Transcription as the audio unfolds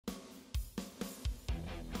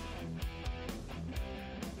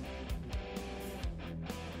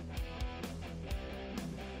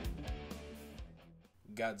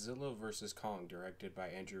Godzilla vs. Kong, directed by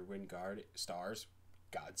Andrew Wingard, stars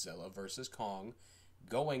Godzilla vs. Kong,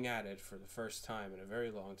 going at it for the first time in a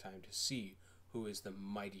very long time to see who is the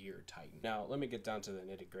mightier titan. Now, let me get down to the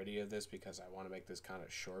nitty-gritty of this because I want to make this kind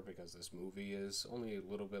of short because this movie is only a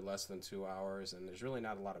little bit less than 2 hours and there's really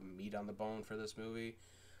not a lot of meat on the bone for this movie.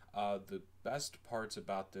 The best parts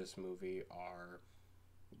about this movie are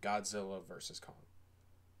Godzilla versus Kong.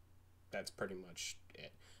 That's pretty much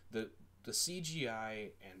it. The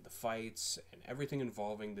CGI and the fights and everything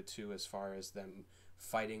involving the two as far as them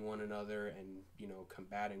fighting one another and,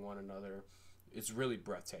 combating one another, it's really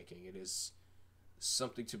breathtaking. It is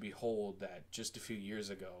something to behold that just a few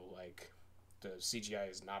years ago, like, the CGI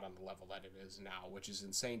is not on the level that it is now, which is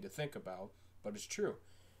insane to think about, but it's true.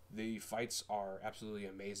 The fights are absolutely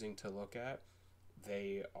amazing to look at.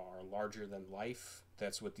 They are larger than life.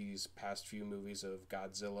 That's what these past few movies of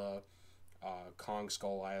Godzilla, Kong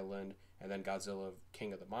Skull Island, and then Godzilla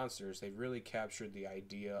King of the Monsters, they've really captured the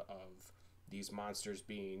idea of these monsters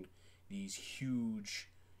being these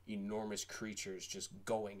huge, enormous creatures just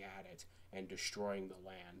going at it and destroying the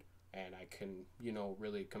land. And I can,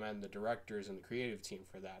 really commend the directors and the creative team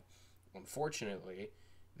for that. Unfortunately,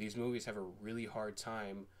 these movies have a really hard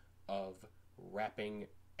time of wrapping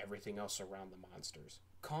everything else around the monsters.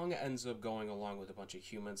 Kong ends up going along with a bunch of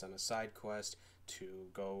humans on a side quest to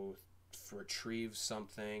go retrieve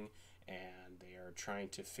something, and they are trying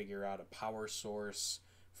to figure out a power source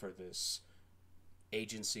for this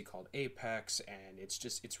agency called Apex, and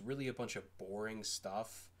it's really a bunch of boring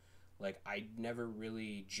stuff. Like, I never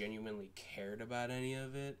really genuinely cared about any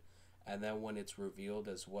of it, and then when it's revealed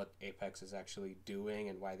as what Apex is actually doing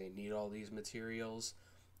and why they need all these materials,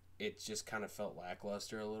 it just kind of felt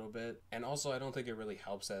lackluster a little bit. And also, I don't think it really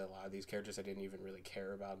helps that a lot of these characters I didn't even really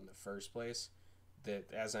care about in the first place.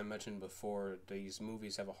 That, as I mentioned before, these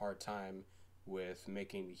movies have a hard time with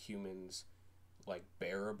making the humans, like,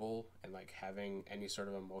 bearable and, like, having any sort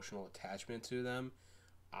of emotional attachment to them.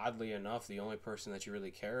 Oddly enough, the only person that you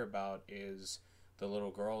really care about is the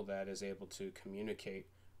little girl that is able to communicate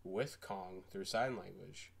with Kong through sign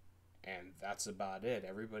language. And that's about it.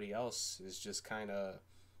 Everybody else is just kind of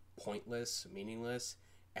pointless, meaningless,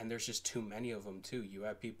 and there's just too many of them too. You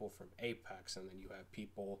have people from Apex, and then you have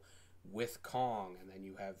people with Kong, and then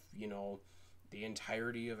you have, the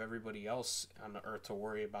entirety of everybody else on the Earth to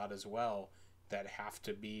worry about as well that have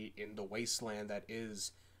to be in the wasteland that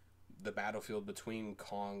is the battlefield between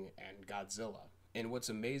Kong and Godzilla. And what's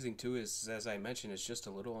amazing too is, as I mentioned, it's just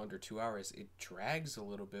a little under 2 hours. It drags a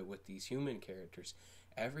little bit with these human characters.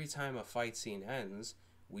 Every time a fight scene ends,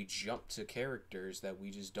 we jump to characters that we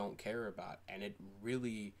just don't care about, and it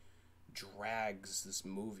really drags this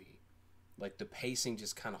movie. Like, the pacing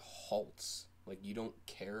just kind of halts. Like, you don't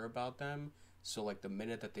care about them, so, like, the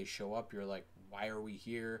minute that they show up, you're like, why are we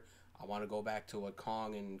here? I want to go back to what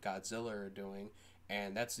Kong and Godzilla are doing.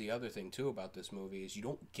 And that's the other thing too about this movie, is you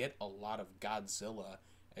don't get a lot of Godzilla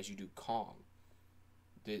as you do Kong.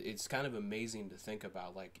 It's kind of amazing to think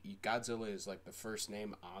about. Like, Godzilla is like the first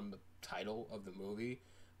name on the title of the movie,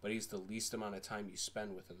 but he's the least amount of time you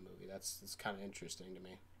spend within the movie. That's kind of interesting to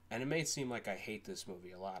me. And it may seem like I hate this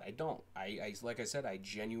movie a lot. I don't. I like I said, I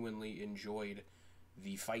genuinely enjoyed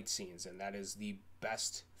the fight scenes, and that is the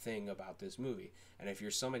best thing about this movie. And if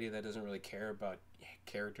you're somebody that doesn't really care about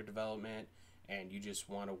character development and you just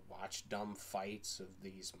want to watch dumb fights of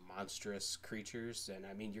these monstrous creatures, and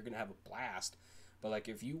I mean, you're going to have a blast. But, like,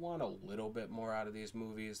 if you want a little bit more out of these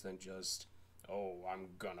movies than just, oh, I'm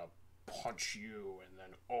going to punch you, and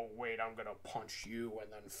then, oh, wait, I'm going to punch you,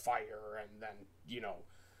 and then fire, and then,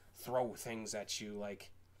 throw things at you,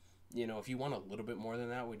 like, if you want a little bit more than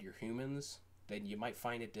that with your humans, then you might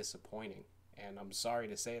find it disappointing. And I'm sorry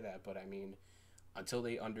to say that, but I mean, until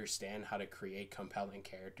they understand how to create compelling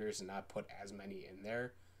characters and not put as many in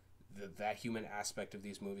there, that human aspect of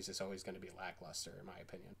these movies is always going to be lackluster, in my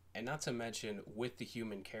opinion. And not to mention, with the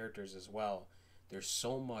human characters as well, there's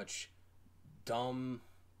so much dumb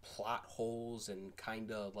plot holes and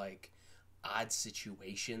kind of, like, odd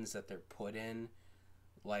situations that they're put in,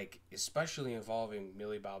 like, especially involving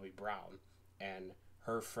Millie Bobby Brown and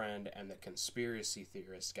her friend and the conspiracy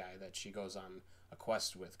theorist guy that she goes on a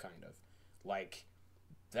quest with, kind of. Like,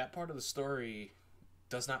 that part of the story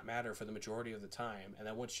does not matter for the majority of the time, and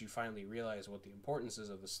then once you finally realize what the importance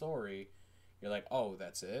is of the story, you're like, oh,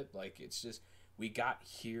 that's it? Like, it's just, we got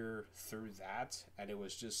here through that, and it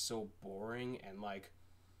was just so boring, and, like,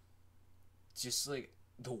 just, like,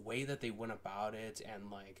 the way that they went about it,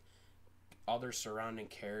 and, like, other surrounding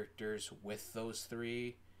characters with those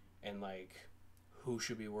three, and, like, who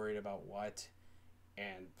should be worried about what,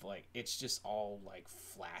 and like it's just all like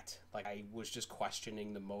flat. Like I was just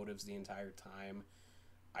questioning the motives the entire time.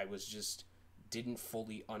 I was just didn't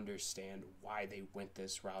fully understand why they went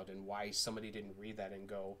this route and why somebody didn't read that and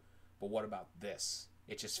go, but what about this?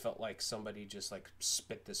 It just felt like somebody just like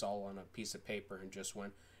spit this all on a piece of paper and just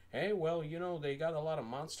went, hey, well, you know, they got a lot of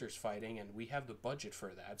monsters fighting and we have the budget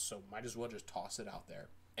for that, so might as well just toss it out there.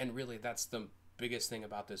 And really, that's the biggest thing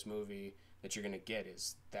about this movie that you're going to get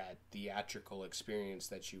is that theatrical experience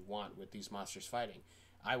that you want with these monsters fighting.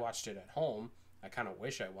 I watched it at home. I kind of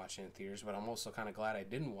wish I watched it in theaters, but I'm also kind of glad I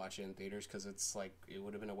didn't watch it in theaters because it's like it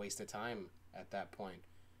would have been a waste of time at that point.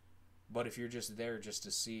 But if you're just there just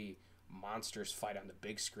to see monsters fight on the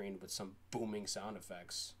big screen with some booming sound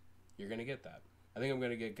effects, you're going to get that. I think I'm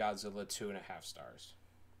going to get Godzilla 2.5 stars.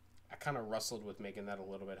 I kind of wrestled with making that a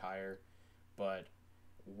little bit higher, but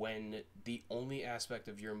when the only aspect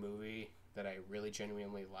of your movie that I really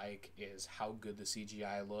genuinely like is how good the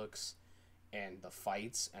CGI looks and the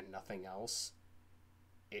fights and nothing else,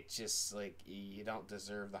 it just, like, you don't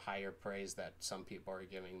deserve the higher praise that some people are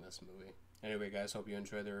giving this movie. Anyway, guys, hope you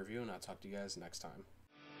enjoyed the review, and I'll talk to you guys next time.